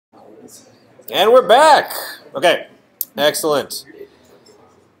And we're back. Okay, excellent.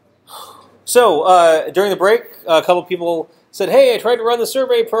 So during the break, a couple people said, "Hey, I tried to run the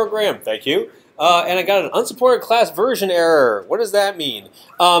survey program." Thank you. And I got an unsupported class version error. What does that mean?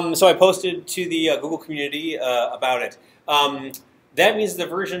 So I posted to the Google community about it. That means the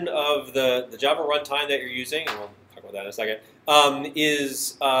version of the Java runtime that you're using, and we'll talk about that in a second,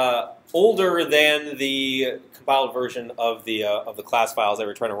 is older than the compiled version of the class files that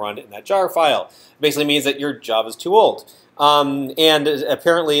we're trying to run in that jar file. It basically means that your Java is too old. And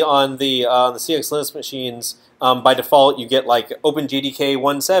apparently on the CX Linux machines, by default you get like OpenJDK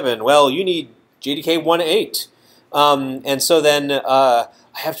 1.7. Well, you need JDK 1.8. And so then I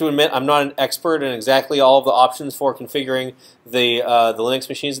have to admit I'm not an expert in exactly all of the options for configuring the Linux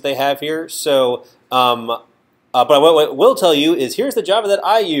machines that they have here. So, but what I will tell you is here's the Java that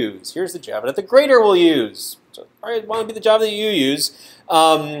I use. Here's the Java that the grader will use. So I want to be the Java that you use.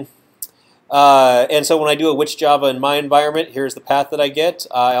 And so when I do a which Java in my environment, here's the path that I get.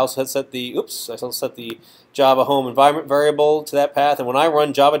 I also set the Java home environment variable to that path. And when I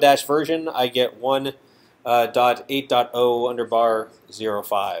run java-version, I get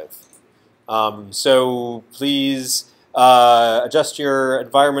 1.8.0_05. So please adjust your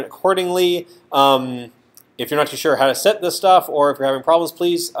environment accordingly. If you're not too sure how to set this stuff, or if you're having problems,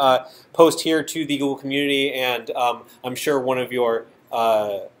 please post here to the Google community, and I'm sure one of your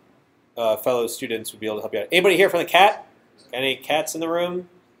fellow students would be able to help you out. Anybody here from the cat? Any cats in the room?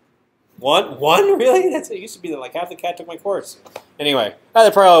 One? Really? It used to be that like half the cat took my course. Anyway,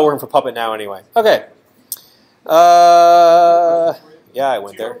 they're probably all working for Puppet now anyway. Okay. Yeah, I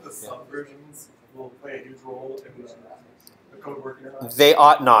went there. Do you know if the subversions will play a huge role in the code working or not? They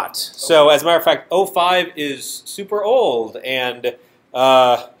ought not. So, as a matter of fact, 05 is super old, and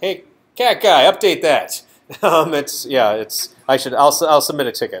hey, cat guy, update that. I'll submit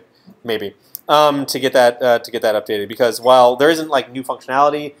a ticket maybe to get that updated, because while there isn't like new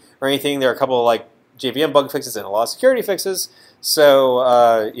functionality or anything, there are a couple of like JVM bug fixes and a lot of security fixes.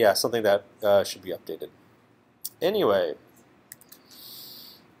 So yeah, something that should be updated. Anyway,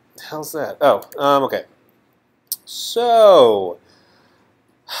 how's that? Oh, okay. So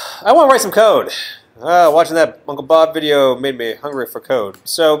I want to write some code. Watching that Uncle Bob video made me hungry for code.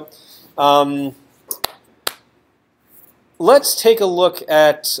 So let's take a look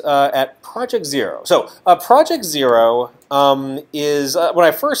at Project Zero. So Project Zero is, when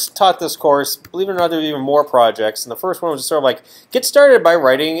I first taught this course, believe it or not, there were even more projects. And the first one was just sort of like, get started by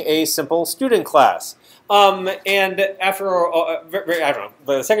writing a simple student class. And after, I don't know,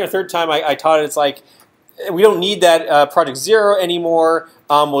 the second or third time I taught it, it's like, we don't need that Project Zero anymore.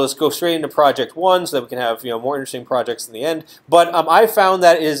 We'll just go straight into Project One so that we can have more interesting projects in the end. But I found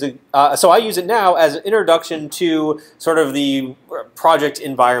that so I use it now as an introduction to sort of the project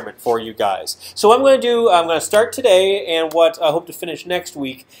environment for you guys. So what I'm going to do, I'm going to start today, and what I hope to finish next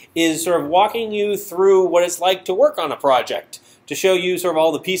week is sort of walking you through what it's like to work on a project, to show you sort of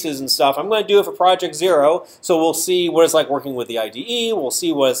all the pieces and stuff. I'm going to do it for Project Zero, so we'll see what it's like working with the IDE, we'll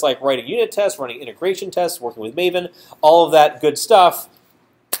see what it's like writing unit tests, running integration tests, working with Maven, all of that good stuff,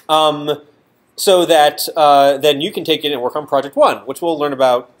 so that then you can take it and work on Project One, which we'll learn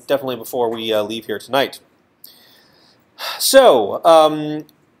about definitely before we leave here tonight. So,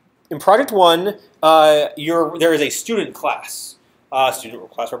 in Project One, there is a student class. Student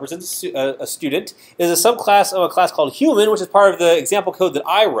class represents a student. It is a subclass of a class called human, which is part of the example code that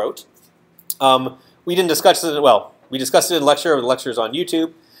I wrote. We didn't discuss it, well, we discussed it in lecture, the lecture is on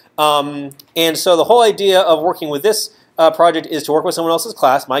YouTube. And so the whole idea of working with this project is to work with someone else's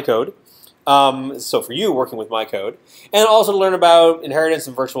class, my code. So for you, working with my code. And also to learn about inheritance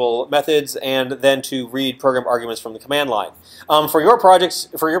and virtual methods, and then to read program arguments from the command line. For your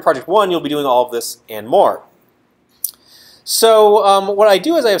Project One, you'll be doing all of this and more. So what I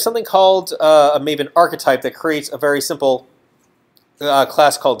do is I have something called a Maven archetype that creates a very simple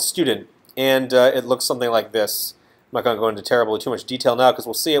class called student, and it looks something like this. I'm not going to go into terribly too much detail now because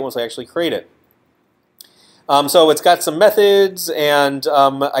we'll see it once I actually create it. So it's got some methods, and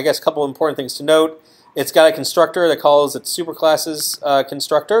I guess a couple important things to note. It's got a constructor that calls its superclasses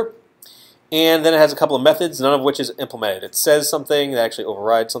constructor, and then it has a couple of methods, none of which is implemented. It says something that actually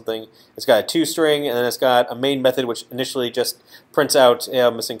overrides something. It's got a toString, and then it's got a main method which initially just prints out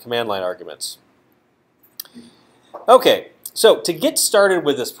missing command line arguments. Okay, so to get started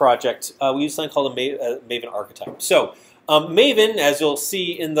with this project, we use something called a Maven archetype. So Maven, as you'll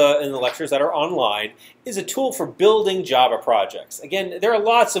see in the lectures that are online, is a tool for building Java projects. Again, there are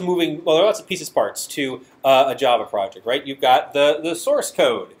lots of pieces parts to a Java project, right? You've got the source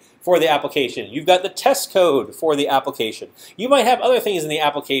code, for the application. You've got the test code for the application. You might have other things in the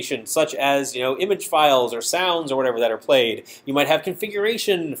application, such as image files or sounds or whatever that are played. You might have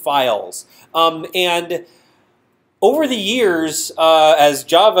configuration files. And over the years, as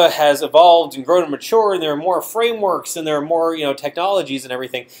Java has evolved and grown and matured, and there are more frameworks and there are more technologies and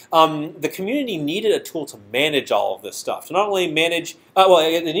everything, the community needed a tool to manage all of this stuff. To not only manage,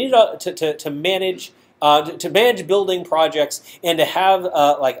 they needed to manage building projects and to have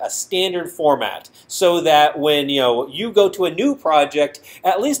like a standard format, so that when you go to a new project,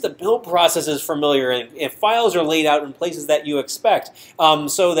 at least the build process is familiar and files are laid out in places that you expect,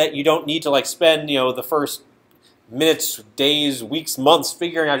 so that you don't need to like spend the first minutes, days, weeks, months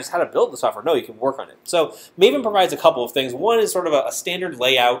figuring out just how to build the software. No, you can work on it. So Maven provides a couple of things. One is sort of a standard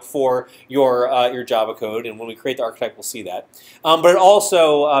layout for your Java code, and when we create the archetype, we'll see that. But it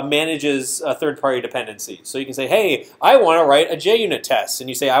also manages third-party dependencies. So you can say, hey, I want to write a JUnit test, and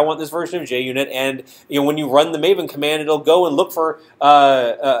you say, I want this version of JUnit, and when you run the Maven command, it'll go and look for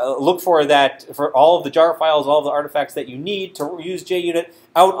all of the jar files, all of the artifacts that you need to use JUnit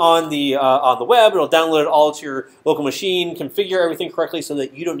out on the web. It'll download it all to your local machine, configure everything correctly so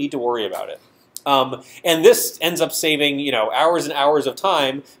that you don't need to worry about it. And this ends up saving hours and hours of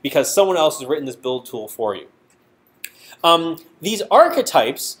time because someone else has written this build tool for you. These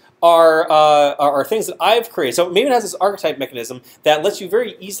archetypes are things that I've created. So Maven has this archetype mechanism that lets you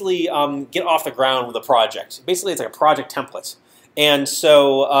very easily get off the ground with a project. Basically, it's like a project template. And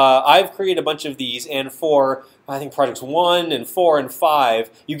so I've created a bunch of these, and for I think projects 1 and 4 and 5,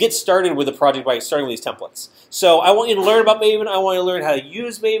 you get started with the project by starting with these templates. So I want you to learn about Maven. I want you to learn how to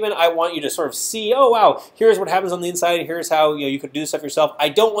use Maven. I want you to sort of see, oh wow, here's what happens on the inside. Here's how you could do stuff yourself. I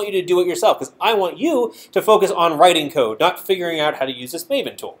don't want you to do it yourself because I want you to focus on writing code, not figuring out how to use this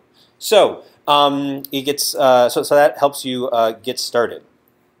Maven tool. So it gets so that helps you get started.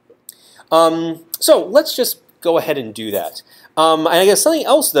 So let's just go ahead and do that. And I guess something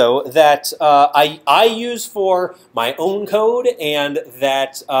else, though, that I use for my own code, and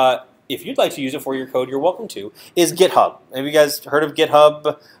that if you'd like to use it for your code, you're welcome to, is GitHub. Have you guys heard of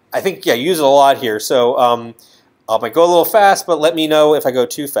GitHub? I think, yeah, I use it a lot here. So I might go a little fast, but let me know if I go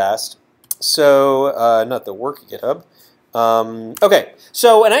too fast. So not the work GitHub. Okay,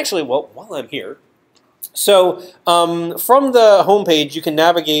 so, and actually, well, while I'm here, so from the homepage, you can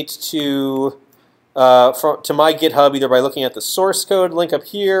navigate to my GitHub either by looking at the source code link up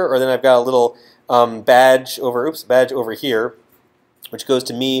here, or then I've got a little badge over here, which goes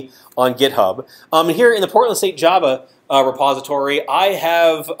to me on GitHub. Here in the Portland State Java repository, I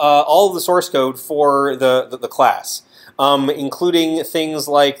have all of the source code for the class, including things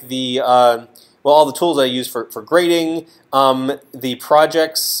like all the tools I use for grading, the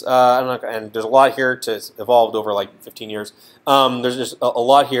projects, and there's a lot here. It's evolved over like 15 years. There's just a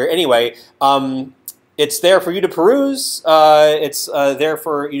lot here. Anyway, it's there for you to peruse. It's there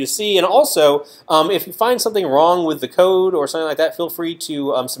for you to see. And also, if you find something wrong with the code or something like that, feel free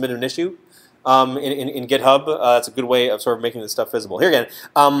to submit an issue in GitHub. That's a good way of sort of making this stuff visible. Here again,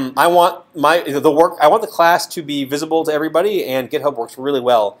 I want the class to be visible to everybody, and GitHub works really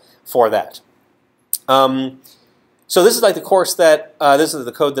well for that. So this is like the course that, this is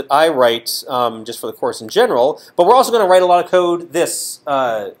the code that I write just for the course in general, but we're also going to write a lot of code this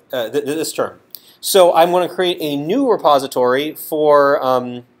term. So I'm going to create a new repository for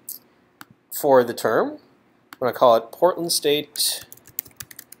the term. I'm going to call it Portland State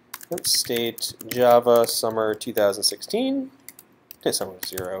Java Summer 2016. Okay, summer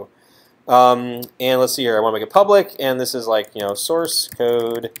 0. And let's see here, I want to make it public, and this is like, source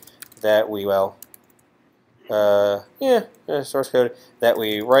code that we, source code that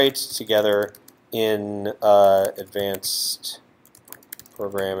we write together in advanced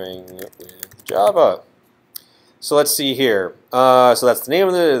programming with Java. So let's see here. So that's the name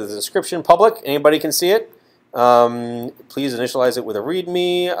of the description, public. Anybody can see it. Please initialize it with a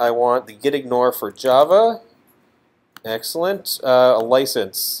README. I want the git ignore for Java. Excellent. A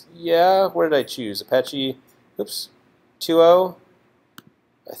license. Yeah, what did I choose? Apache, 2.0,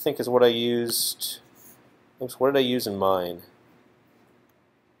 I think is what I used. Oops, what did I use in mine?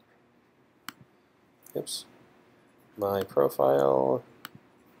 Oops. My profile.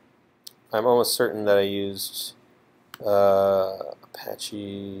 I'm almost certain that I used Apache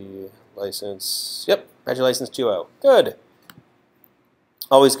license. Yep, Apache license 2.0. Good.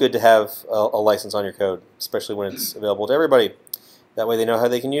 Always good to have a license on your code, especially when it's available to everybody. That way they know how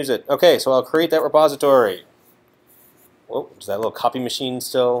they can use it. Okay, so I'll create that repository. Whoa, is that little copy machine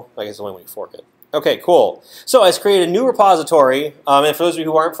still? I guess it's only when you fork it. Okay, cool. So I created a new repository, and for those of you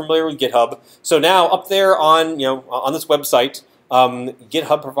who aren't familiar with GitHub, so now up there on on this website,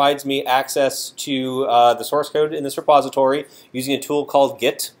 GitHub provides me access to the source code in this repository using a tool called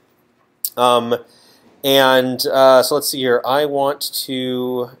Git. So let's see here. I want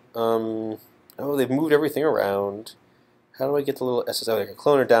to, oh, they've moved everything around. How do I get the little SSL? I can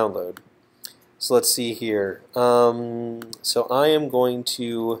clone or download. So let's see here. So I am going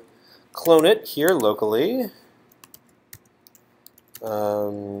to clone it here locally.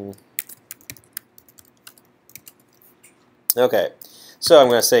 Okay, so I'm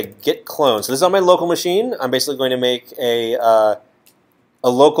going to say git clone. So this is on my local machine. I'm basically going to make a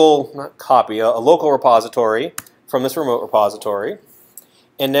local, not copy, a local repository from this remote repository.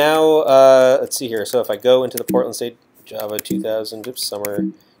 And now, let's see here. So if I go into the Portland State Java 2000, oops, summer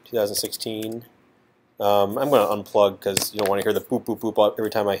 2016, I'm going to unplug because you don't want to hear the boop, boop, boop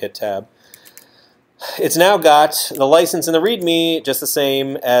every time I hit tab. It's now got the license and the README just the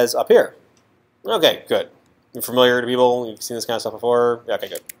same as up here. Okay, good. You're familiar to people? You've seen this kind of stuff before? Okay,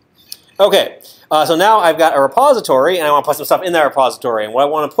 good. Okay, so now I've got a repository, and I want to put some stuff in that repository. And what I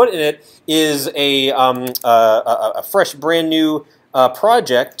want to put in it is a fresh, brand new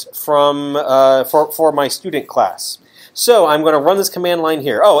project from for my student class. So I'm going to run this command line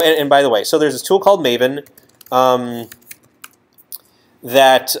here. Oh, and by the way, so there's this tool called Maven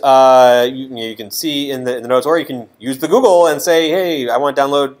that you can see in the notes, or you can use the Google and say, hey, I want to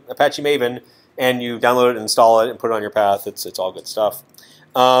download Apache Maven. And you download it, install it, and put it on your path. It's all good stuff.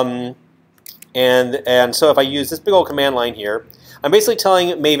 And so if I use this big old command line here, I'm basically telling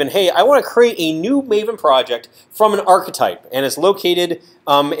Maven, hey, I want to create a new Maven project from an archetype, and it's located in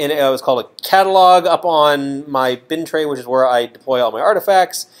what's called a catalog up on my bin tray, which is where I deploy all my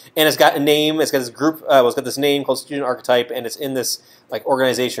artifacts. And it's got a name. It's got this group. It's got this name called Student Archetype, and it's in this like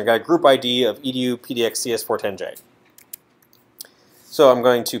organization. It's got a group ID of edu pdx cs410j. So I'm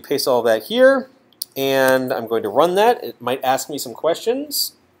going to paste all that here, and I'm going to run that. It might ask me some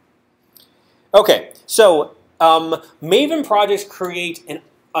questions. Okay, so Maven projects create an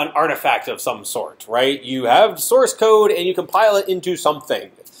artifact of some sort, right? You have source code, and you compile it into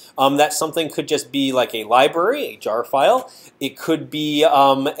something. That something could just be like a library, a jar file. It could be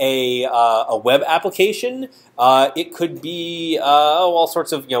a web application. It could be all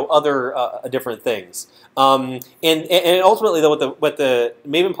sorts of other different things. And ultimately, though, what the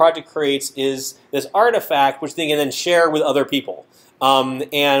Maven project creates is this artifact, which they can then share with other people.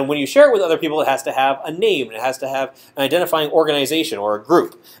 And when you share it with other people, it has to have a name, and it has to have an identifying organization or a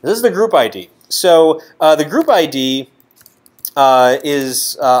group. This is the group ID. So the group ID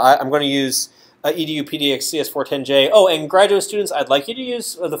is I'm going to use edu pdx cs410j. Oh, and graduate students, I'd like you to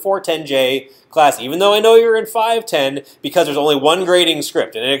use the 410j class, even though I know you're in 510, because there's only one grading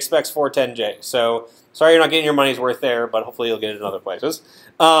script, and it expects 410j. So sorry you're not getting your money's worth there, but hopefully you'll get it in other places.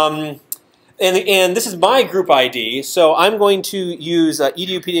 And this is my group ID, so I'm going to use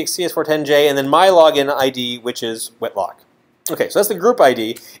edu pdx cs410j, and then my login ID, which is Whitlock. Okay, so that's the group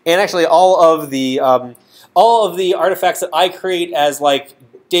ID, and actually all of the artifacts that I create as like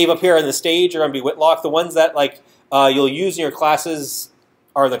Dave up here on the stage are going to be Whitlock. The ones that like you'll use in your classes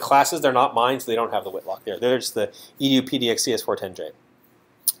are the classes. They're not mine, so they don't have the Whitlock there. They're just the edu pdx cs410j.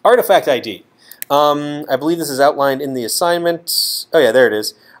 Artifact ID. I believe this is outlined in the assignment. Oh yeah, there it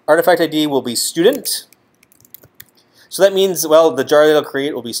is. Artifact ID will be student. So that means, well, the jar that it'll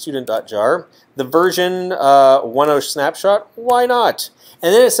create will be student.jar. The version 1.0 snapshot, why not?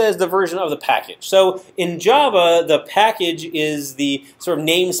 And then it says the version of the package. So in Java, the package is the sort of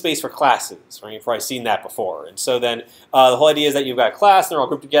namespace for classes, right? You've probably seen that before. And so then the whole idea is that you've got a class, and they're all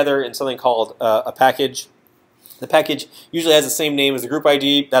grouped together in something called a package. The package usually has the same name as the group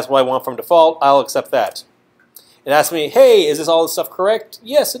ID. That's what I want from default. I'll accept that. It asks me, hey, is this all this stuff correct?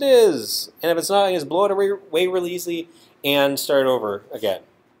 Yes, it is. And if it's not, I just blow it away really easily and start over again.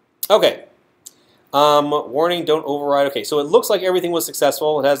 Okay. Warning, don't override. Okay, so it looks like everything was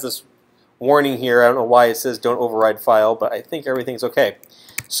successful. It has this warning here. I don't know why it says don't override file, but I think everything's okay.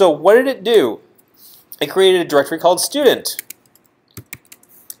 So what did it do? It created a directory called student.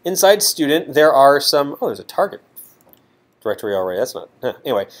 Inside student, there are some, oh, there's a target directory already. That's not,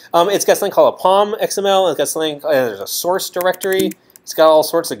 anyway. It's got something called a POM XML, and it's got something, there's a source directory. It's got all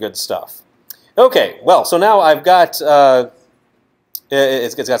sorts of good stuff. Okay, well, so now I've got,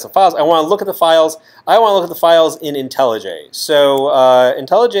 it's got some files. I want to look at the files. I want to look at the files in IntelliJ. So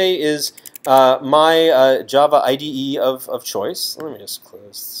IntelliJ is my Java IDE of choice. Let me just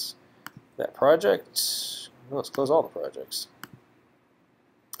close that project. Well, let's close all the projects.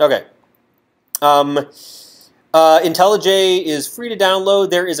 Okay. IntelliJ is free to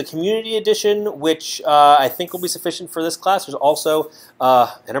download. There is a community edition, which I think will be sufficient for this class. There's also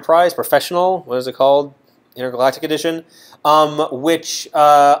Enterprise, Professional, what is it called? Intergalactic Edition, which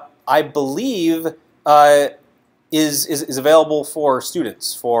I believe is available for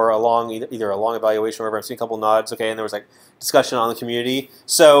students for a long either a long evaluation or whatever. I've seen a couple nods. Okay, and there was like discussion on the community.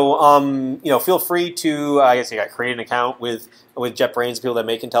 So feel free to I guess you got create an account with JetBrains, people that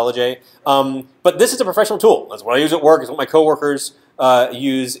make IntelliJ. But this is a professional tool. That's what I use at work. It's what my coworkers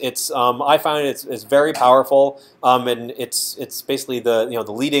use. It's I find it's very powerful, and it's basically the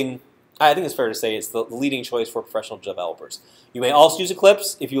the leading. I think it's fair to say it's the leading choice for professional developers. You may also use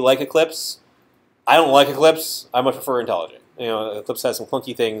Eclipse if you like Eclipse. I don't like Eclipse. I much prefer IntelliJ. Eclipse has some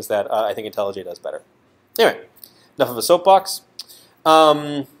clunky things that I think IntelliJ does better. Anyway, enough of a soapbox.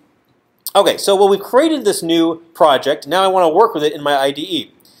 Okay, so we've created this new project. Now I want to work with it in my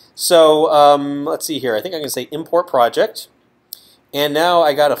IDE. So let's see here. I think I can say import project. And now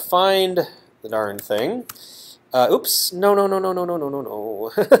I got to find the darn thing. Oops.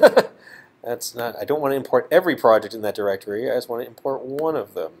 No. That's not. I don't want to import every project in that directory. I just want to import one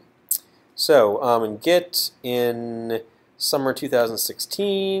of them. So in Git in summer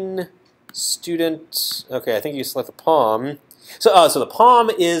 2016 student. Okay, I think you select the POM. So the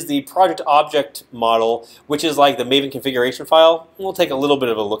POM is the project object model, which is like the Maven configuration file. We'll take a little bit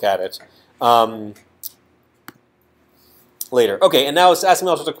of a look at it later. Okay, and now it's asking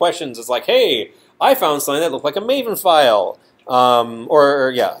me all sorts of questions. It's like, hey, I found something that looked like a Maven file.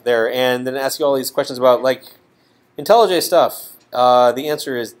 There. And then ask you all these questions about like IntelliJ stuff. The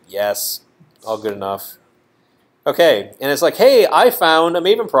answer is yes, all good enough. Okay, and it's like, hey, I found a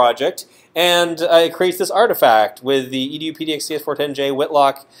Maven project, and it creates this artifact with the edu pdx cs410j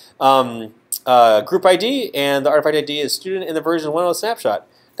whitlock group ID, and the artifact ID is student in the version 1.0 snapshot.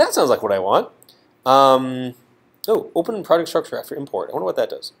 That sounds like what I want. Open project structure after import. I wonder what that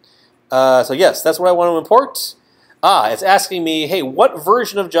does. So yes, that's what I want to import. It's asking me, hey, what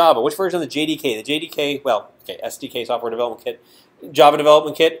version of Java? Which version of the JDK? The JDK, SDK, Software Development Kit, Java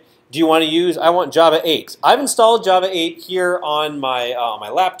Development Kit. Do you want to use? I want Java 8. I've installed Java 8 here on my my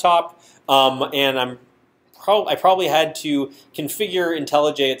laptop, and I probably had to configure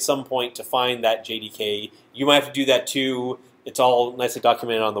IntelliJ at some point to find that JDK. You might have to do that too. It's all nicely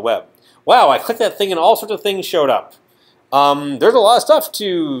documented on the web. Wow, I clicked that thing and all sorts of things showed up. There's a lot of stuff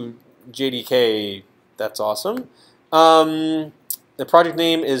to JDK. That's awesome. The project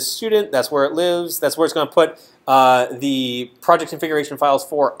name is student. That's where it lives. That's where it's going to put the project configuration files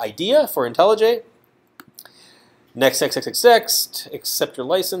for IDEA, for IntelliJ. Next, accept your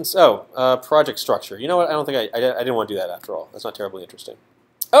license. Project structure. You know what? I don't think I didn't want to do that after all. That's not terribly interesting.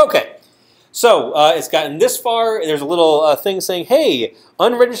 Okay. So it's gotten this far. There's a little thing saying, hey,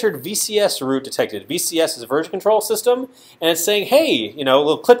 unregistered VCS root detected. VCS is a version control system. And it's saying, hey, a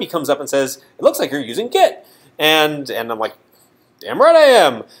little clippy comes up and says, it looks like you're using Git. And I'm like, damn right I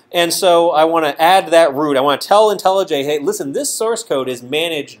am. And so I want to add that root. I want to tell IntelliJ, hey, listen, this source code is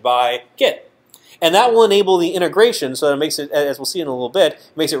managed by Git. And that will enable the integration, so that it makes it, as we'll see in a little bit,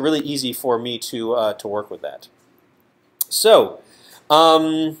 it makes it really easy for me to work with that. So,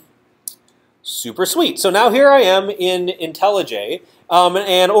 super sweet. So now here I am in IntelliJ,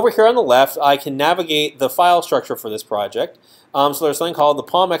 and over here on the left, I can navigate the file structure for this project. So there's something called the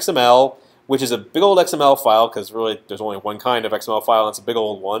POM XML, which is a big old XML file, because really there's only one kind of XML file, and it's a big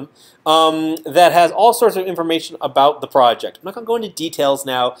old one, that has all sorts of information about the project. I'm not going to go into details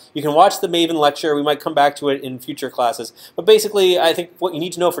now. You can watch the Maven lecture. We might come back to it in future classes. But basically, I think what you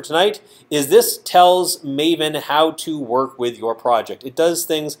need to know for tonight is this tells Maven how to work with your project. It does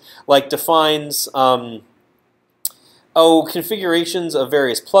things like defines configurations of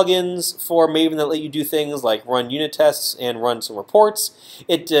various plugins for Maven that let you do things like run unit tests and run some reports.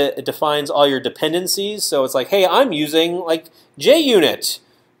 It defines all your dependencies. So it's like, hey, I'm using like JUnit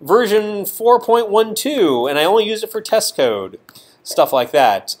version 4.12, and I only use it for test code, stuff like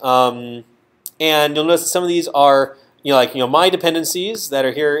that. And you'll notice that some of these are my dependencies that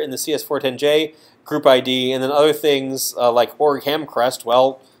are here in the CS410J group ID, and then other things like org hamcrest.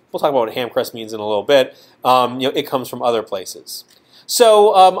 Well, we'll talk about what hamcrest means in a little bit. It comes from other places.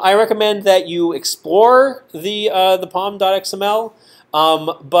 So I recommend that you explore the pom.xml,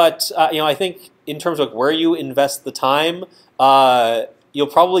 but I think in terms of where you invest the time, you'll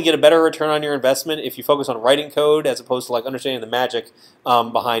probably get a better return on your investment if you focus on writing code as opposed to like understanding the magic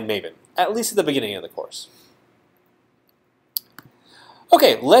behind Maven, at least at the beginning of the course.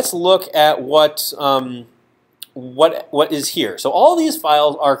 Okay, let's look at what is here. So all these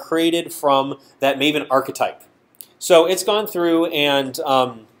files are created from that Maven archetype. So it's gone through and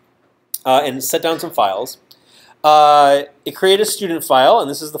set down some files. It created a student file,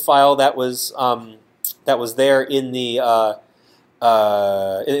 and this is the file that was there in the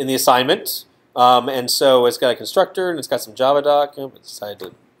assignment. And so it's got a constructor, and it's got some Java doc. I decided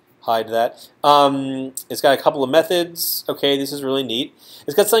to hide that. It's got a couple of methods. Okay, this is really neat.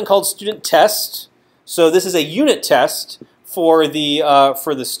 It's got something called student test. So this is a unit test for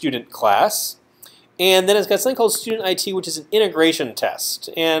the student class. And then it's got something called student IT, which is an integration test.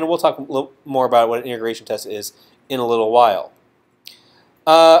 And we'll talk a little more about what an integration test is in a little while.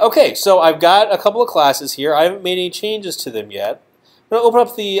 Okay, so I've got a couple of classes here. I haven't made any changes to them yet. I'm going to open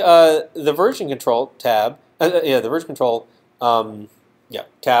up the version control tab. The version control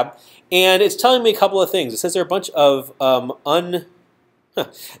tab, and it's telling me a couple of things. It says there are a bunch of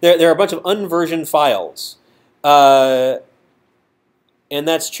there are a bunch of unversioned files, and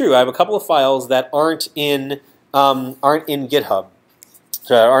that's true. I have a couple of files that aren't in GitHub,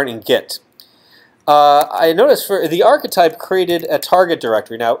 so aren't in Git. I noticed for the archetype created a target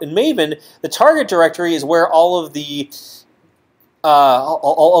directory. Now in Maven, the target directory is where all of the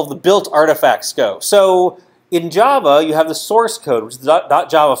built artifacts go. So in Java, you have the source code, which is the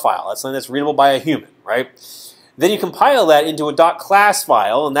 .java file. That's something that's readable by a human, right? Then you compile that into a .class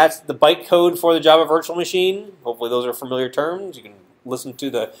file, and that's the bytecode for the Java virtual machine. Hopefully those are familiar terms. You can listen to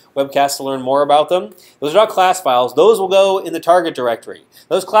the webcast to learn more about them. Those are .class files. Those will go in the target directory.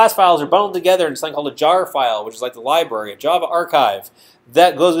 Those class files are bundled together in something called a jar file, which is like the library, a Java archive.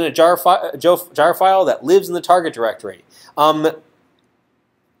 That goes in a jar file that lives in the target directory.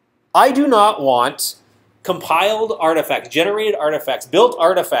 I do not want compiled artifacts, generated artifacts, built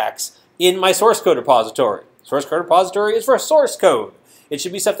artifacts in my source code repository. Source code repository is for source code. It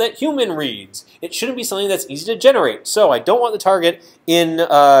should be stuff that human reads. It shouldn't be something that's easy to generate. So I don't want the target in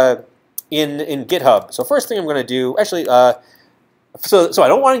GitHub. So first thing I'm going to do, actually, so I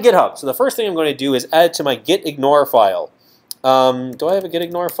don't want it in GitHub. So the first thing I'm going to do is add it to my git ignore file. Do I have a git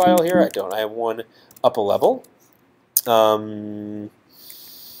ignore file here? I don't. I have one up a level.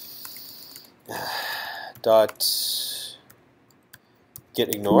 Git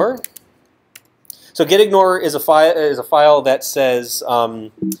ignore. So git ignore is a file that says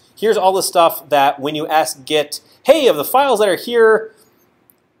here's all the stuff that when you ask Git, hey, of the files that are here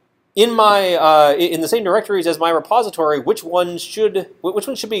in my in the same directories as my repository, which one should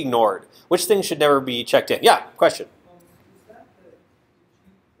be ignored? Which things should never be checked in? Yeah, question. Is that did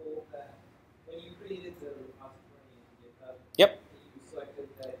you pull that when you created the repository in GitHub? Yep. You selected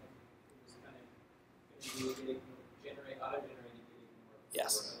that it was kind of going to be auto-generated git ignore.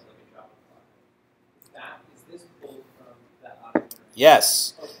 Yes. Like a Java file. Is this pulled from that auto-generated?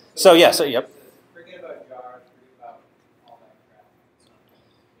 Yes. Okay, So yeah. So yep. Forget about jar. Forget about all that crap.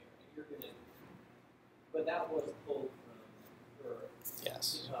 You're gonna, but that was pulled from your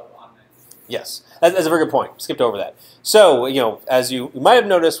Yes. GitHub automatically. Yes, that's a very good point. Skipped over that. So, as you might have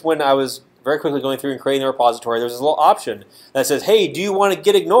noticed when I was very quickly going through and creating the repository, there's this little option that says, hey, do you want to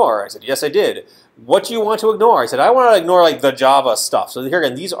git ignore? I said, yes, I did. What do you want to ignore? I said, I want to ignore like the Java stuff. So here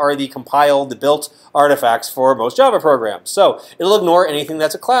again, these are the compiled, the built artifacts for most Java programs. So it'll ignore anything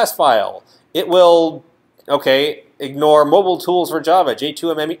that's a class file. It will, ignore mobile tools for Java,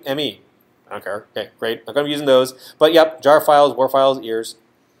 J2ME. I don't care. Okay, great. I'm going to be using those. But yep, jar files, war files, ears.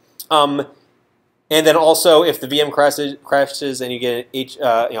 And then also, if the VM crashes and you get an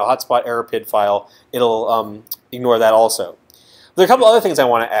hotspot error PID file, it'll ignore that also. There are a couple other things I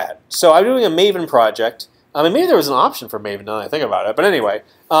want to add. So I'm doing a Maven project. And maybe there was an option for Maven now that I think about it. But anyway,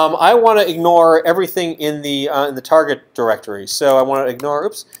 I want to ignore everything in the target directory. So I want to ignore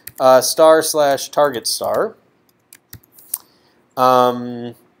 */target star.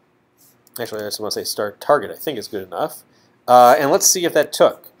 Actually, I just want to say start target. I think is good enough. And let's see if that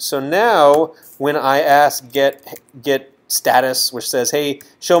took. So now, when I ask get status, which says, hey,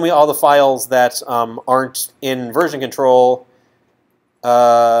 show me all the files that aren't in version control.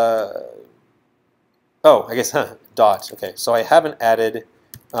 Oh, I guess, dot. Okay, so I haven't added.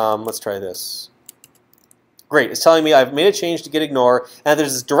 Let's try this. Great, it's telling me I've made a change to git ignore, and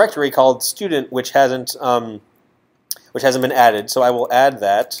there's this directory called student which hasn't been added. So I will add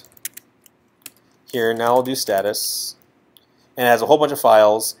that here. Now I'll do status. And it has a whole bunch of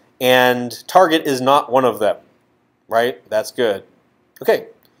files, and target is not one of them, right? That's good. Okay,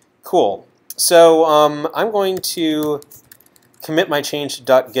 cool. So I'm going to commit my change to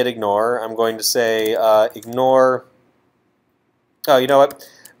 .gitignore. I'm going to say ignore. Oh, you know what?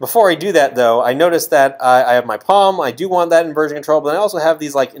 Before I do that, though, I noticed that I have my POM. I do want that in version control, but I also have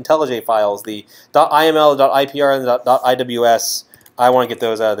these like IntelliJ files, the .iml, the .ipr, and the .iws. I want to get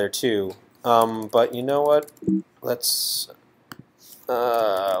those out of there too. But you know what? Let's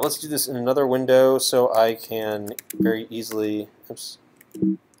do this in another window so I can very easily. Oops.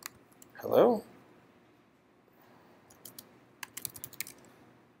 Hello.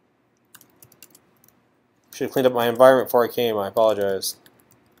 Should have cleaned up my environment before I came. I apologize.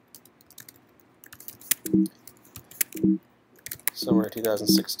 Summer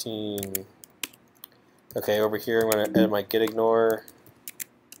 2016. Okay, over here I'm going to edit my git ignore.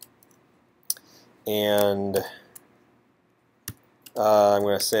 And I'm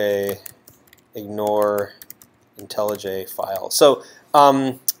going to say ignore IntelliJ file. So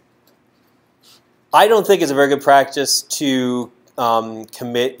I don't think it's a very good practice to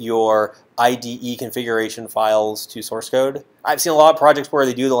commit your IDE configuration files to source code. I've seen a lot of projects where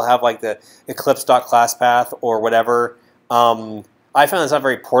they do. They'll have like the eclipse.class path or whatever. I found it's not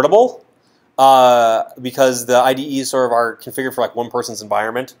very portable because the IDEs sort of are configured for like one person's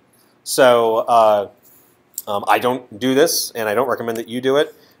environment. So I don't do this, and I don't recommend that you do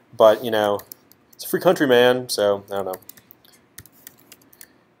it. But you know, it's a free country, man. So I don't know.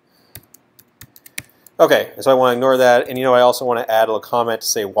 Okay, so I want to ignore that, and you know, I also want to add a little comment to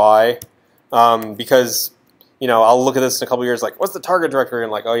say why, because you know, I'll look at this in a couple years, like, what's the target directory?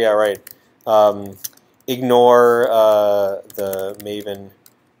 And like, oh yeah, right. Ignore the Maven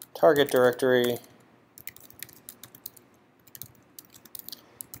target directory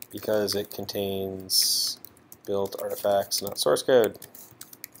because it contains built artifacts, not source code.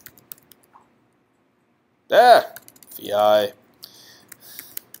 VI.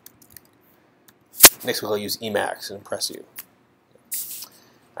 Next week I'll use Emacs and impress you.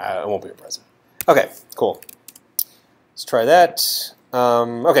 It won't be impressive. Okay, cool. Let's try that.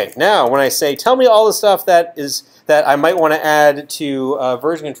 Okay, now when I say tell me all the stuff that I might want to add to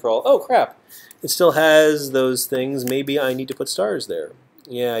version control. Oh crap! It still has those things. Maybe I need to put stars there.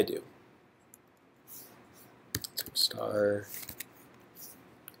 Yeah, I do. Star.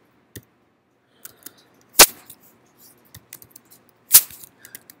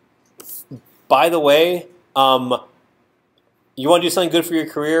 By the way, you want to do something good for your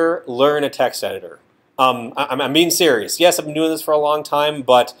career, learn a text editor. I'm being serious. Yes, I've been doing this for a long time,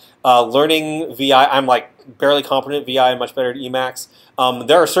 but learning VI, I'm like barely competent at VI. I'm much better at Emacs.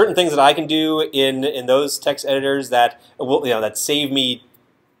 There are certain things that I can do in those text editors that will, you know, that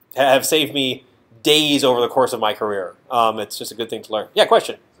have saved me days over the course of my career. It's just a good thing to learn. Yeah,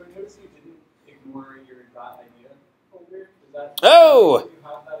 question. So notice you didn't ignore your .idea folder. Is that Oh. you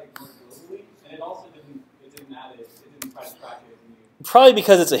have that ignored globally? And it also didn't add it. It didn't try to track it. Probably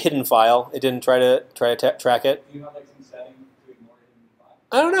because it's a hidden file. It didn't try to track it. Do you have like some setting to ignore a hidden file?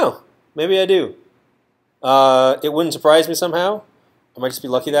 I don't know. Maybe I do. It wouldn't surprise me somehow. I might just be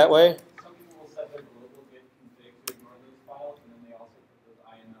lucky that way. Some people will set their global git config to ignore those files, and then they also put those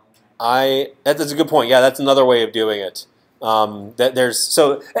IML. That's a good point. Yeah, that's another way of doing it.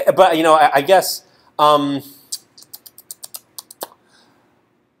 But you know, I guess.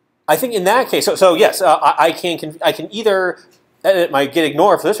 I think in that case, so yes, I can either edit my git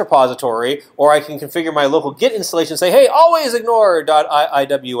ignore for this repository, or I can configure my local git installation and say, hey, always ignore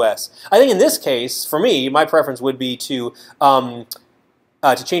 .iws. I think in this case, for me, my preference would be to change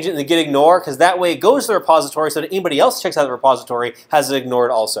it in the git ignore, because that way it goes to the repository so that anybody else checks out the repository has it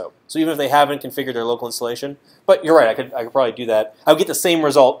ignored also. So even if they haven't configured their local installation, but you're right, I could probably do that. I would get the same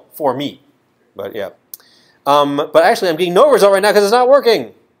result for me, but yeah. But actually, I'm getting no result right now because it's not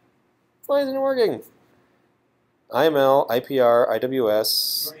working. Why isn't it working? IML, IPR,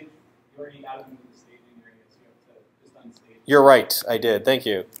 IWS. You already added them to the staging area, so you have to just unstage. You're right, I did. Thank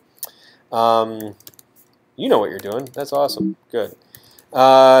you. You know what you're doing. That's awesome. Good.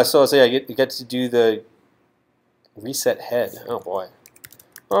 So yeah, you get to do the reset head. Oh boy.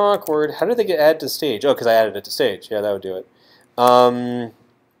 Awkward. How did they get added to stage? Oh, because I added it to stage. Yeah, that would do it.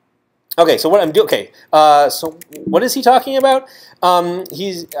 Okay, so what I'm doing? Okay, so what is he talking about?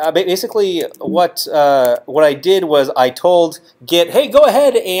 He's basically what I did was I told Git, hey, go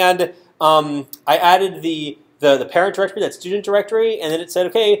ahead, and I added the parent directory, that student directory, and then it said,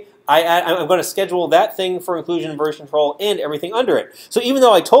 okay, I'm going to schedule that thing for inclusion, version control, and everything under it. So even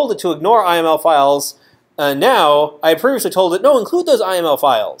though I told it to ignore IML files, now I previously told it, no, include those IML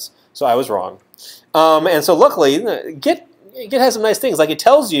files. So I was wrong, and so luckily Git has some nice things. Like it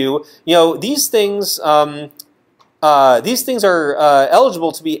tells you, you know, these things are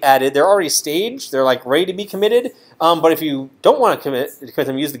eligible to be added. They're already staged. They're like ready to be committed. But if you don't want to commit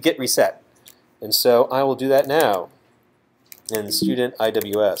them, use the git reset. And so I will do that now in student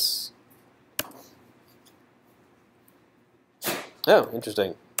IWS. Oh,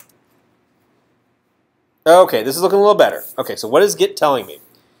 interesting. Okay, this is looking a little better. Okay, so what is Git telling me?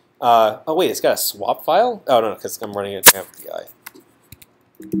 Oh wait, it's got a swap file? Oh no, because I'm running it in FDI.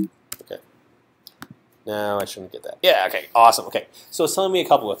 Okay. No, I shouldn't get that. Yeah, okay, awesome. Okay, so it's telling me a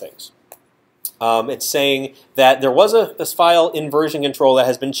couple of things. It's saying that there was a file in version control that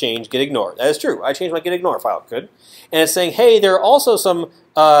has been changed, git ignore. That is true. I changed my git ignore file. Good. And it's saying, hey, there are also some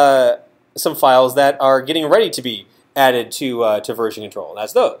files that are getting ready to be added to version control. And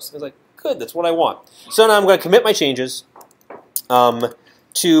that's those. It's like, good, that's what I want. So now I'm going to commit my changes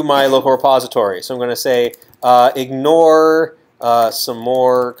to my local repository. So I'm going to say ignore some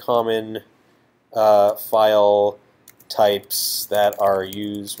more common file types that are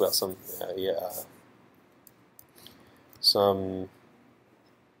used, well, some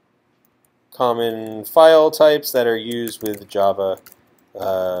common file types that are used with Java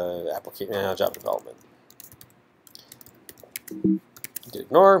Java development.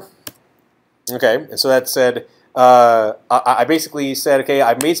 Ignore. Okay, and so that said, I basically said, okay,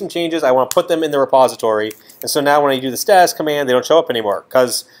 I've made some changes. I want to put them in the repository, and so now when I do the status command, they don't show up anymore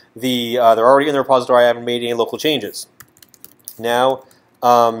because they're already in the repository. I haven't made any local changes. Now,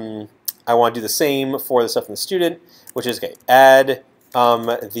 I want to do the same for the stuff in the student, which is, okay, add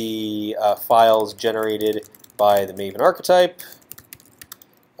the files generated by the Maven archetype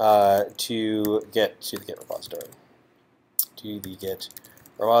to get to the Git repository. To the Git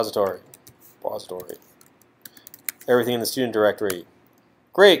repository. Everything in the student directory.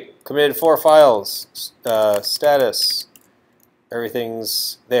 Great, committed 4 files. Status.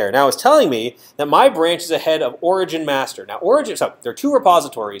 Everything's there. Now it's telling me that my branch is ahead of origin master. Now origin, so there are 2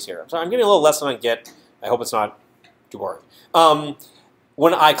 repositories here. So I'm getting a little lesson on Git. I hope it's not too boring.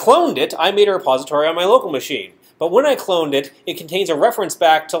 When I cloned it, I made a repository on my local machine. But when I cloned it, it contains a reference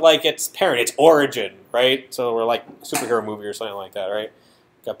back to like its parent, its origin, right? So we're like a superhero movie or something like that, right?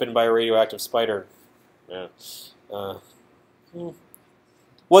 Got bitten by a radioactive spider. Yeah.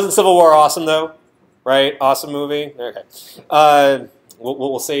 Wasn't Civil War awesome though? Right? Awesome movie. Okay.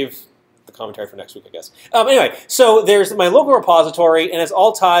 We'll save the commentary for next week, I guess. Anyway, so there's my local repository, and it's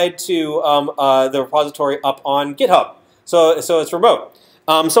all tied to the repository up on GitHub. So it's remote.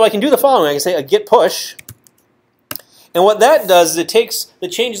 So I can do the following. I can say a git push. And what that does is it takes the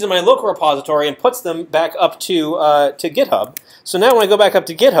changes in my local repository and puts them back up to GitHub. So now when I go back up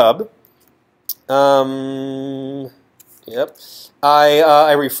to GitHub,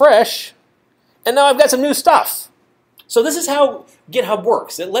 I refresh, and now I've got some new stuff. So this is how GitHub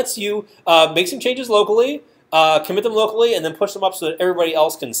works. It lets you make some changes locally, commit them locally, and then push them up so that everybody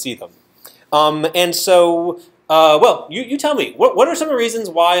else can see them. And so, well, you tell me. What are some of the reasons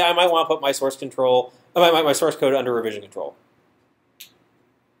why I might want to put my source control, my source code under revision control?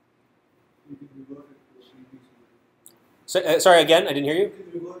 So, sorry, again, I didn't hear you.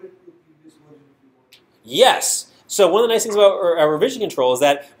 Yes. So one of the nice things about revision control is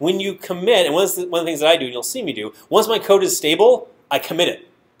that when you commit, and one of the things that I do, and you'll see me do, once my code is stable, I commit it.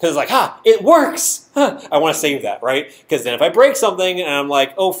 Because it's like, it works! I want to save that, right? Because then if I break something and I'm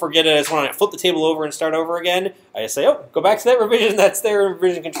like, oh, forget it, I just want to flip the table over and start over again, I just say, oh, go back to that revision that's there in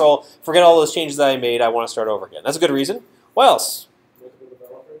revision control, forget all those changes that I made, I want to start over again. That's a good reason. What else?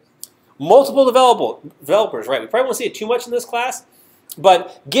 Multiple developers, right? We probably won't see it too much in this class,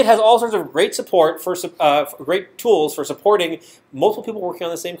 but Git has all sorts of great support for great tools for supporting multiple people working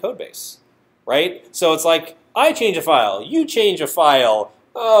on the same code base, right? So it's like, I change a file, you change a file.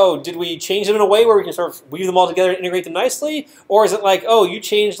 Oh, did we change them in a way where we can sort of weave them all together and integrate them nicely? Or is it like, oh, you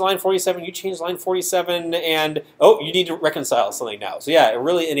changed line 47, you changed line 47, and oh, you need to reconcile something now. So yeah, it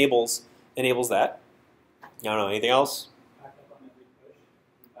really enables that. I don't know, anything else?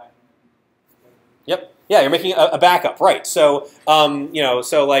 Yep. Yeah, you're making a backup, right? So,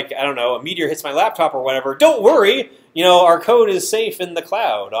 so like, I don't know, a meteor hits my laptop or whatever. Don't worry, our code is safe in the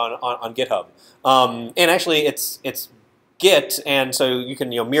cloud on GitHub. And actually, it's Git, and so you can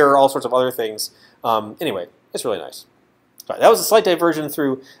mirror all sorts of other things. Anyway, it's really nice. All right, that was a slight diversion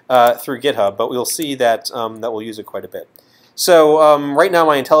through GitHub, but we'll see that that we'll use it quite a bit. So right now,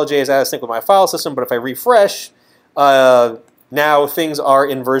 my IntelliJ is out of sync with my file system, but if I refresh, now things are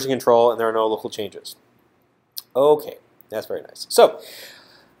in version control and there are no local changes. Okay, that's very nice. So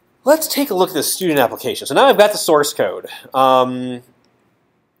let's take a look at the student application. So now I've got the source code.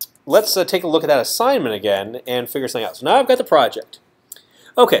 Let's take a look at that assignment again and figure something out. So now I've got the project.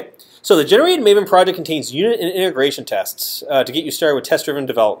 Okay, so the generated Maven project contains unit and integration tests to get you started with test-driven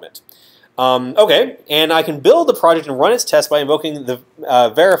development. Okay, and I can build the project and run its tests by invoking the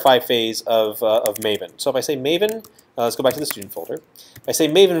verify phase of Maven. So if I say Maven, let's go back to the student folder. If I say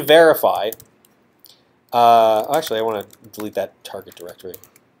Maven verify, actually I want to delete that target directory.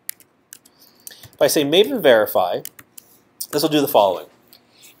 If I say Maven verify, this will do the following.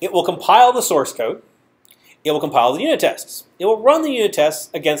 It will compile the source code. It will compile the unit tests. It will run the unit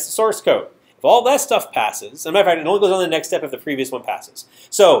tests against the source code. If all that stuff passes, as a matter of fact, it only goes on to the next step if the previous one passes.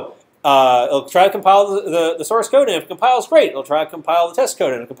 So It'll try to compile the source code, and if it compiles, great. It'll try to compile the test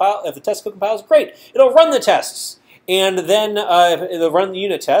code, and if the test code compiles, great. It'll run the tests, and then it'll run the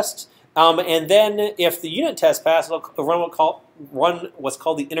unit test. And then if the unit test passes, it'll run what's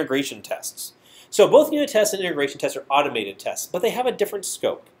called the integration tests. So both unit tests and integration tests are automated tests, but they have a different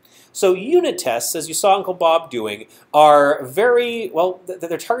scope. So unit tests, as you saw Uncle Bob doing, are very, well,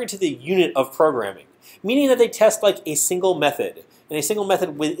 they're targeted to the unit of programming, meaning that they test like a single method, and a single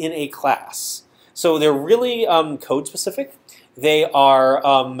method within a class. So they're really code specific. They are,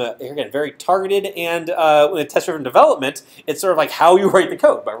 again, very targeted, and with test-driven development, it's sort of like how you write the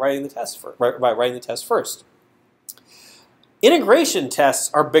code, by writing the test first. Integration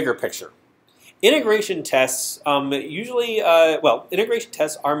tests are bigger picture. Integration tests integration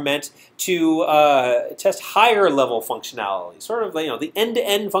tests are meant to test higher level functionality, sort of the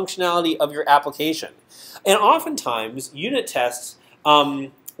end-to-end functionality of your application. And oftentimes, unit tests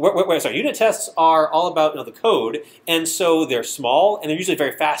unit tests are all about the code, and so they're small and they're usually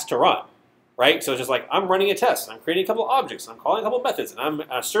very fast to run, right? So it's just like I'm running a test, I'm creating a couple of objects, I'm calling a couple of methods, and I'm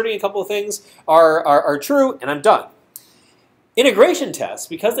asserting a couple of things are true, and I'm done. Integration tests,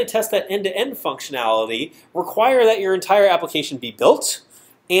 because they test that end-to-end functionality, require that your entire application be built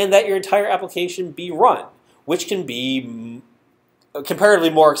and that your entire application be run, which can be comparatively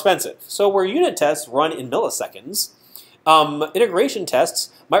more expensive. So where unit tests run in milliseconds, integration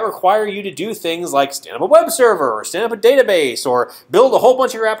tests might require you to do things like stand up a web server or stand up a database or build a whole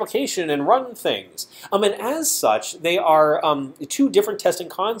bunch of your application and run things. And as such, they are two different testing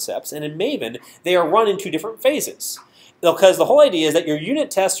concepts, and in Maven, they are run in two different phases. Because the whole idea is that your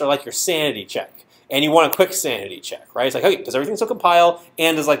unit tests are like your sanity check, and you want a quick sanity check, right? It's like, okay, does everything still compile,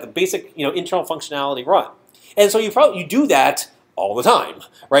 and does like the basic internal functionality run? And so you do that all the time,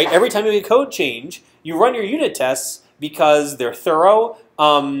 right? Every time you make a code change, you run your unit tests because they're thorough,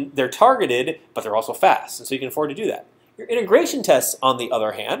 they're targeted, but they're also fast, and so you can afford to do that. Your integration tests, on the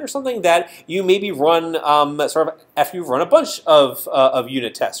other hand, are something that you maybe run sort of after you've run a bunch of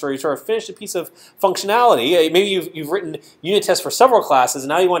unit tests, or you sort of finished a piece of functionality. Maybe you've written unit tests for several classes, and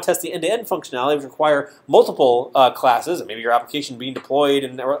now you want to test the end-to-end functionality, which require multiple classes, and maybe your application being deployed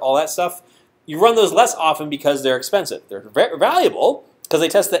and all that stuff. You run those less often because they're expensive. They're very valuable because they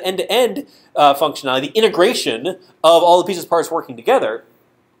test the end-to-end functionality, the integration of all the pieces parts working together.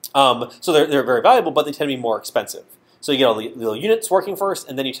 So they're very valuable, but they tend to be more expensive. So you get all the little units working first,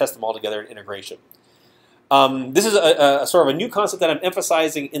 and then you test them all together in integration. This is a sort of a new concept that I'm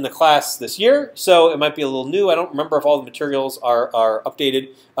emphasizing in the class this year, so it might be a little new. I don't remember if all the materials are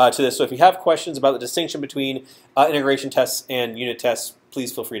updated to this, so if you have questions about the distinction between integration tests and unit tests,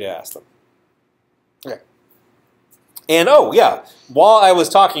 please feel free to ask them. Okay. And oh yeah, while I was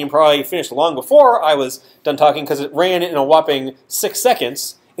talking, probably finished long before I was done talking because it ran in a whopping 6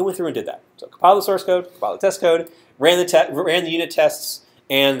 seconds, it went through and did that. So compile the source code, compile the test code, ran the unit tests,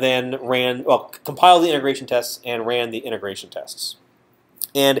 and then compiled the integration tests and ran the integration tests.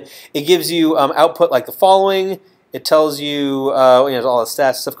 And it gives you output like the following. It tells you, all the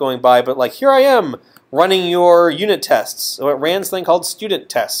stats stuff going by, but like here I am running your unit tests. So it ran something called student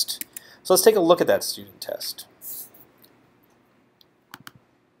test. So let's take a look at that student test.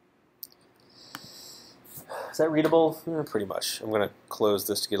 Is that readable? Pretty much. I'm going to close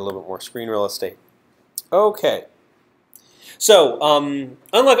this to get a little bit more screen real estate. Okay. So,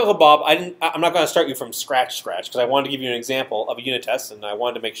 unlike Uncle Bob, I'm not going to start you from scratch, because I wanted to give you an example of a unit test, and I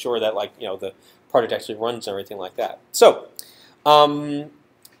wanted to make sure that, the project actually runs and everything like that. So, I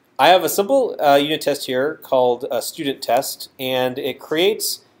have a simple unit test here called a student test, and it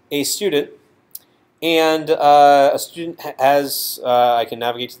creates a student, and a student has, I can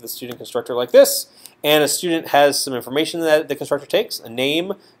navigate to the student constructor like this, and a student has some information that the constructor takes, a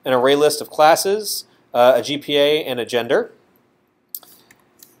name, an array list of classes, a GPA, and a gender.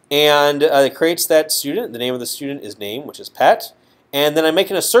 And it creates that student. The name of the student is name, which is pet. And then I make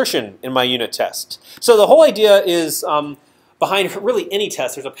an assertion in my unit test. So the whole idea is behind really any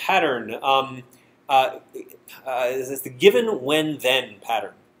test, there's a pattern. It's the given, when, then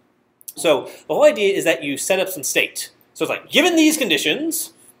pattern. So the whole idea is that you set up some state. So it's like, given these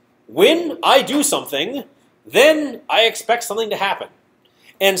conditions, when I do something, then I expect something to happen.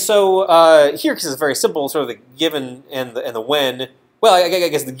 And so here, because it's very simple, sort of the given and the when. Well, I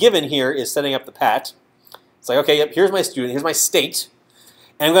guess the given here is setting up the pat. It's like, okay, yep, here's my student, here's my state,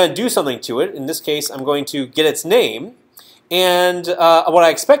 and I'm going to do something to it. In this case, I'm going to get its name, and what I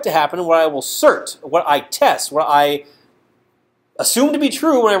expect to happen, what I will assert, what I test, what I assume to be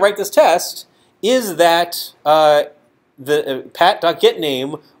true when I write this test, is that the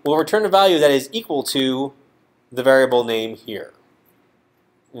pat.getName will return a value that is equal to the variable name here.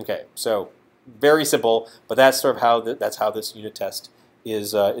 Okay, so very simple, but that's sort of how that's how this unit test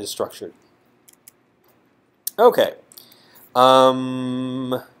is structured. Okay.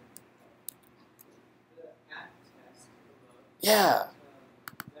 The at test Yeah.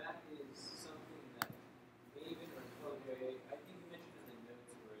 that is something that Maven or Code, I think you mentioned in the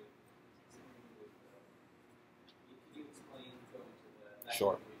notes where it's something with, could you explain, go into that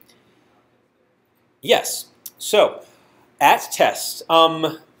Sure. context there? Yes. So, at test.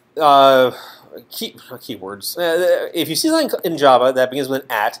 Keywords. If you see something in Java that begins with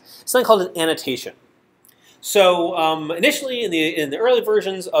an at, it's something called an annotation. So initially, in the early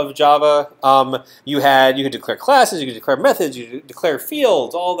versions of Java, you could declare classes, you could declare methods, you could declare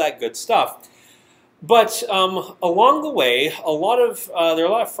fields, all that good stuff. But along the way, there are a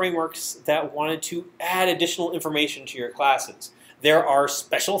lot of frameworks that wanted to add additional information to your classes. There are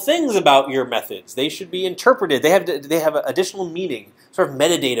special things about your methods. They should be interpreted. They have additional meaning, sort of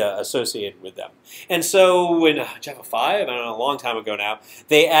metadata associated with them. And so in Java 5, I don't know, a long time ago now,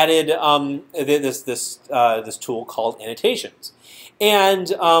 they added this tool called annotations. And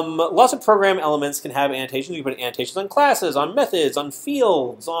lots of program elements can have annotations. You can put annotations on classes, on methods, on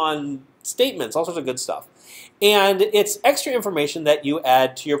fields, on statements, all sorts of good stuff. And it's extra information that you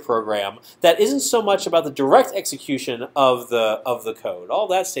add to your program that isn't so much about the direct execution of the code. All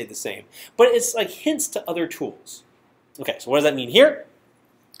that stayed the same. But it's like hints to other tools. Okay, so what does that mean here?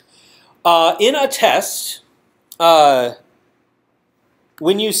 In a test, when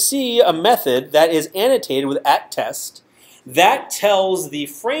you see a method that is annotated with @test, that tells the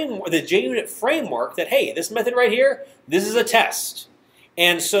JUnit framework that, hey, this method right here, this is a test.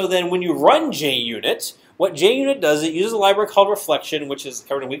 And so then when you run JUnit, what JUnit does, it uses a library called reflection, which is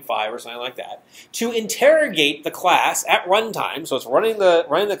covered in week 5 or something like that, to interrogate the class at runtime. So it's running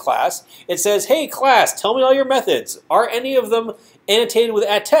the class. It says, hey, class, tell me all your methods. Are any of them annotated with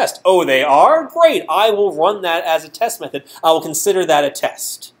 @test? Oh, they are? Great. I will run that as a test method. I will consider that a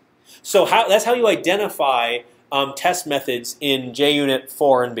test. So that's how you identify test methods in JUnit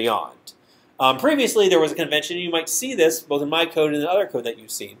 4 and beyond. Previously, there was a convention, you might see this both in my code and in other code that you've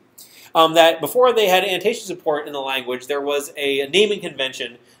seen, that before they had annotation support in the language, there was a naming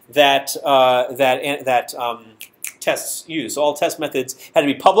convention that tests use. So all test methods had to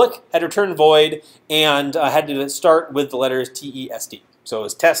be public, had to return void, and had to start with the letters TEST. So it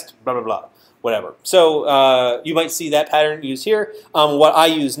was test, blah, blah, blah, whatever. So you might see that pattern used here. What I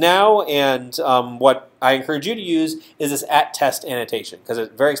use now and what I encourage you to use is this @test annotation, because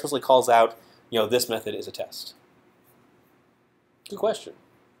it very explicitly calls out, this method is a test. Good question.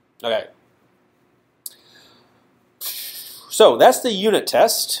 Okay. So that's the unit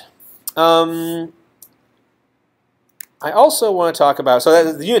test. I also want to talk about, so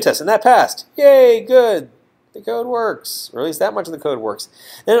that's the unit test, and that passed. Yay, good. The code works, or at least that much of the code works.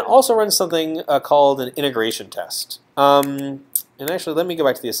 Then it also runs something called an integration test. And actually, let me go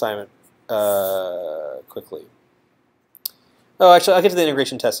back to the assignment quickly. Oh, actually, I'll get to the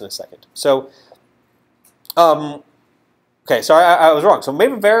integration test in a second. So, okay, so I was wrong. So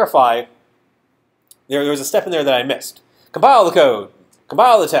Maven verify, there was a step in there that I missed. Compile the code,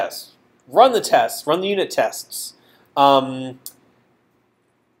 compile the tests, run the unit tests,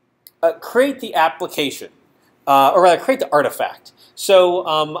 create the application, or rather create the artifact. So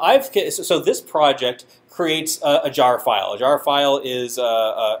so this project creates a jar file. A jar file is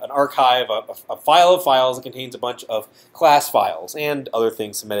an archive, a file of files that contains a bunch of class files and other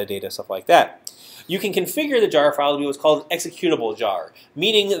things, some metadata, stuff like that. You can configure the jar file to be what's called an executable jar,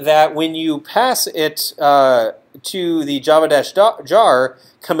 meaning that when you pass it to the java-jar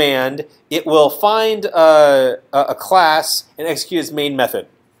command, it will find a class and execute its main method.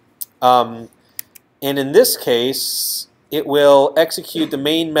 And in this case, it will execute the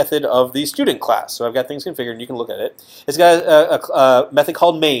main method of the student class. So I've got things configured, and you can look at it. It's got a method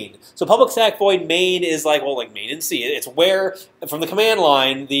called main. So public static void main is like main in C. It's where, from the command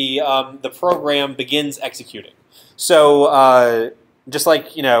line, the program begins executing. So just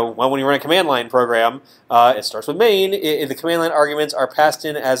like, when you run a command line program, it starts with main. The command line arguments are passed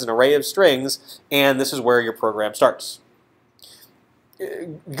in as an array of strings, and this is where your program starts.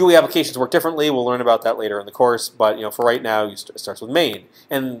 GUI applications work differently. We'll learn about that later in the course, but for right now, it starts with main.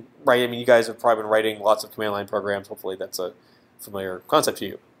 And you guys have probably been writing lots of command line programs. Hopefully, that's a familiar concept to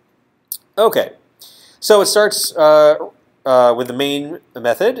you. Okay, so it starts with the main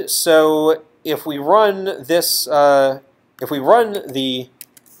method. So if we run this, if we run the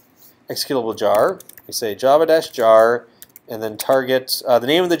executable jar, we say java-jar, and then target. The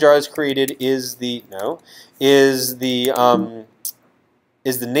name of the jar that's created is the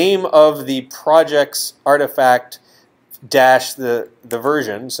name of the project's artifact dash the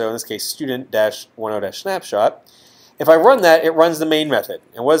version, so in this case student dash 10 dash snapshot. If I run that, it runs the main method.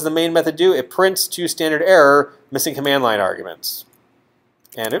 And what does the main method do? It prints to standard error missing command line arguments.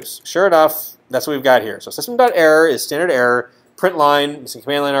 And oops, sure enough, that's what we've got here. So system.error is standard error, print line, missing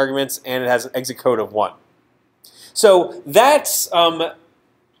command line arguments, and it has an exit code of 1. So that's the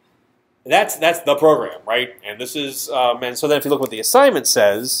program, right? And this is and so then if you look what the assignment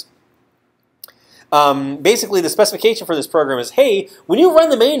says, basically the specification for this program is, hey, when you run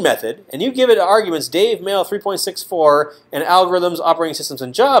the main method and you give it arguments Dave, mail 3.64, and algorithms, operating systems,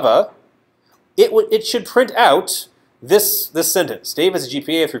 and Java, it should print out this sentence. Dave has a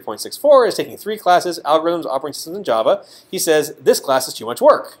GPA of 3.64, is taking 3 classes, algorithms, operating systems, and Java. He says, this class is too much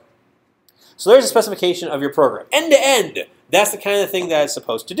work. So there's a specification of your program. End to end, that's the kind of thing that it's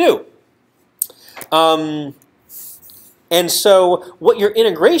supposed to do. And so what your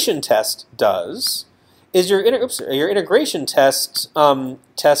integration test does is your integration test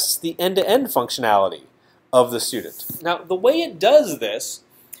tests the end-to-end functionality of the student. Now, the way it does this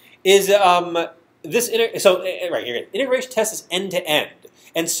is integration test is end-to-end,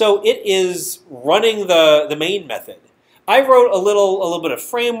 and so it is running the main method. I wrote a little bit of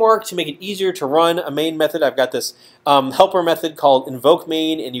framework to make it easier to run a main method. I've got this helper method called invoke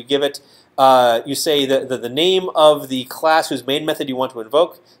main, and you give it you say the name of the class whose main method you want to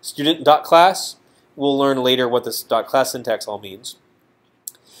invoke, student.class. We'll learn later what this .class syntax all means.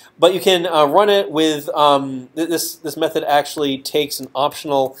 But you can run it with this method actually takes an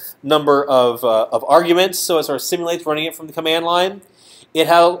optional number of arguments, so it sort of simulates running it from the command line. It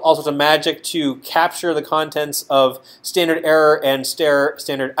has all sorts of magic to capture the contents of standard error and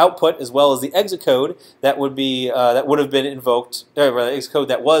standard output, as well as the exit code that would have been invoked, the exit code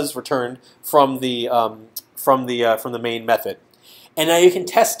that was returned from the main method. And now you can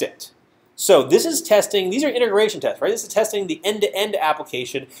test it. So this is testing. These are integration tests, right? This is testing the end-to-end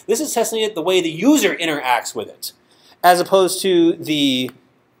application. This is testing it the way the user interacts with it, as opposed to the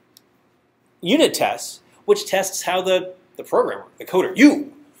unit tests, which tests how the programmer, the coder,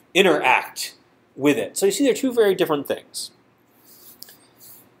 you interact with it. So you see they're two very different things.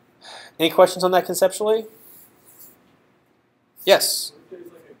 Any questions on that conceptually? Yes?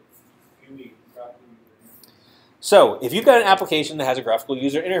 So if you've got an application that has a graphical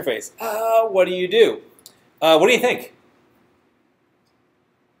user interface, what do you do? What do you think?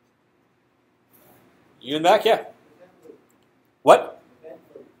 You in the back? Yeah. What?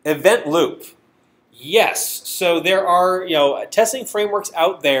 Event loop. Yes, so there are testing frameworks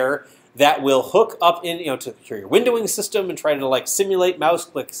out there that will hook up in to your windowing system and try to like simulate mouse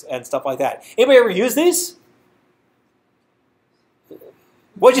clicks and stuff like that. Anybody ever use these?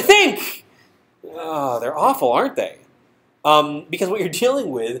 What'd you think? Oh, they're awful, aren't they? Because what you're dealing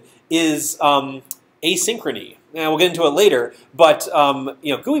with is asynchrony. Now we'll get into it later, but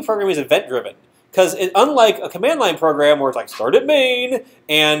GUI programming is event driven. Because unlike a command line program where it's like start at main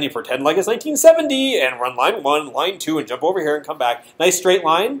and you pretend like it's 1970 and run line 1, line 2, and jump over here and come back, nice straight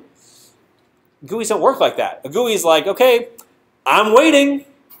line, GUIs don't work like that. A GUI is like, okay, I'm waiting,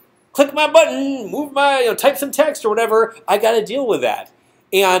 click my button, move my, type some text or whatever, I got to deal with that.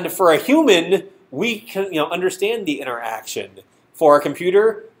 And for a human, we can understand the interaction. For a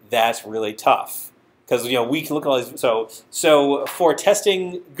computer, that's really tough. Because we can look at all these. So for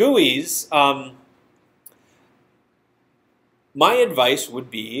testing GUIs, my advice would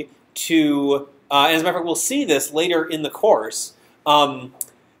be to, and as a matter of fact, we'll see this later in the course.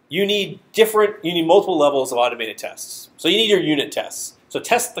 You need multiple levels of automated tests. So you need your unit tests. So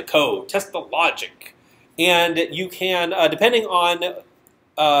test the code, test the logic, and you can, depending on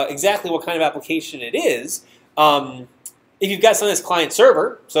exactly what kind of application it is, if you've got something that's client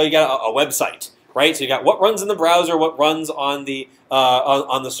server, so you got a website, right? So you got what runs in the browser, what runs on the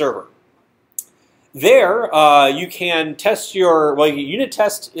server. There, you can test your unit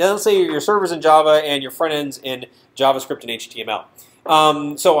test. Let's say your server's in Java and your front end's in JavaScript and HTML.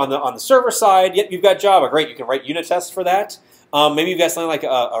 So on the server side, yep, you've got Java. Great, you can write unit tests for that. Maybe you've got something like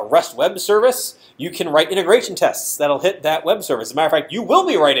a REST web service. You can write integration tests that'll hit that web service. As a matter of fact, you will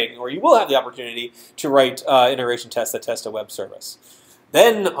be writing, or you will have the opportunity to write integration tests that test a web service.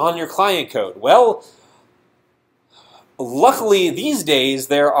 Then on your client code, well, luckily these days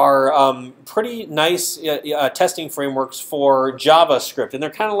there are pretty nice testing frameworks for JavaScript, and they're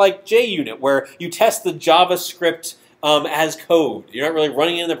kind of like JUnit, where you test the JavaScript as code. You're not really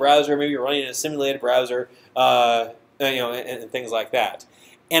running it in the browser. Maybe you're running it in a simulated browser, and things like that.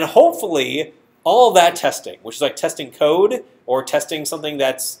 And hopefully, all of that testing, which is like testing code or testing something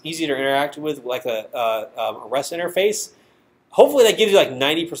that's easy to interact with, like a REST interface, hopefully that gives you like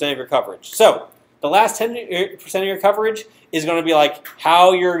 90% of your coverage. So The last 10% of your coverage is going to be like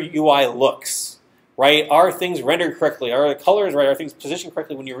how your UI looks, right? Are things rendered correctly? Are the colors right? Are things positioned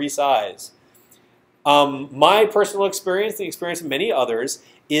correctly when you resize? My personal experience, the experience of many others,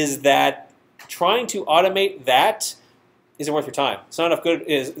 is that trying to automate that isn't worth your time. It's not enough good.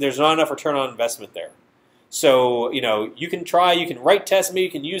 There's not enough return on investment there. So you can try. You can write tests. Maybe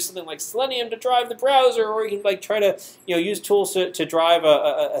you can use something like Selenium to drive the browser, or you can like try to use tools to drive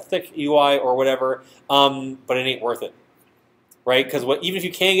a thick UI or whatever. But it ain't worth it, right? Because even if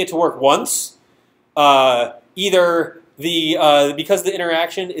you can get to work once, either because the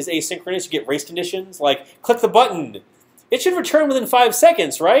interaction is asynchronous, you get race conditions like click the button. It should return within 5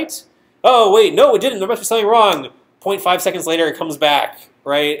 seconds, right? Oh wait, no, it didn't. There must be something wrong. 0.5 seconds later, it comes back,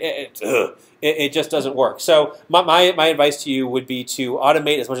 right? It just doesn't work. So my advice to you would be to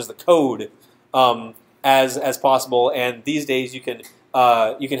automate as much as the code as possible. And these days, you can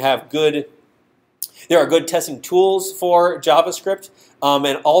have good. There are good testing tools for JavaScript,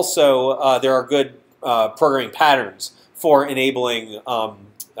 and also there are good programming patterns for enabling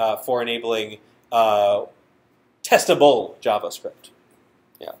testable JavaScript.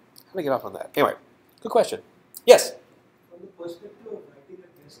 Yeah, how do I get off on that? Anyway, good question. Yes. From the perspective of writing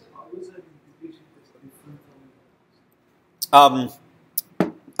a test, how is an integration test different from?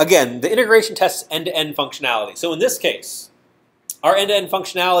 Again, the integration tests end-to-end functionality. So in this case, our end-to-end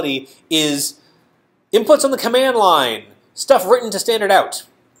functionality is inputs on the command line, stuff written to standard out.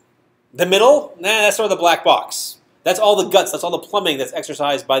 The middle, that's sort of the black box. That's all the guts. That's all the plumbing that's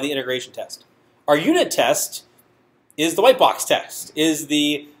exercised by the integration test. Our unit test is the white box test. Is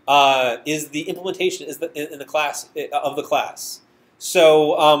the implementation in the class of the class.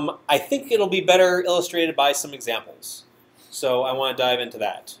 So I think it'll be better illustrated by some examples. So I want to dive into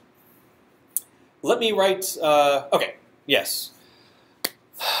that. Let me write. Okay. Yes.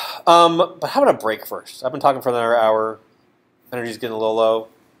 But how about a break first? I've been talking for another hour. Energy's getting a little low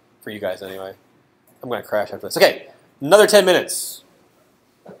for you guys anyway. I'm going to crash after this. Okay. Another 10 minutes.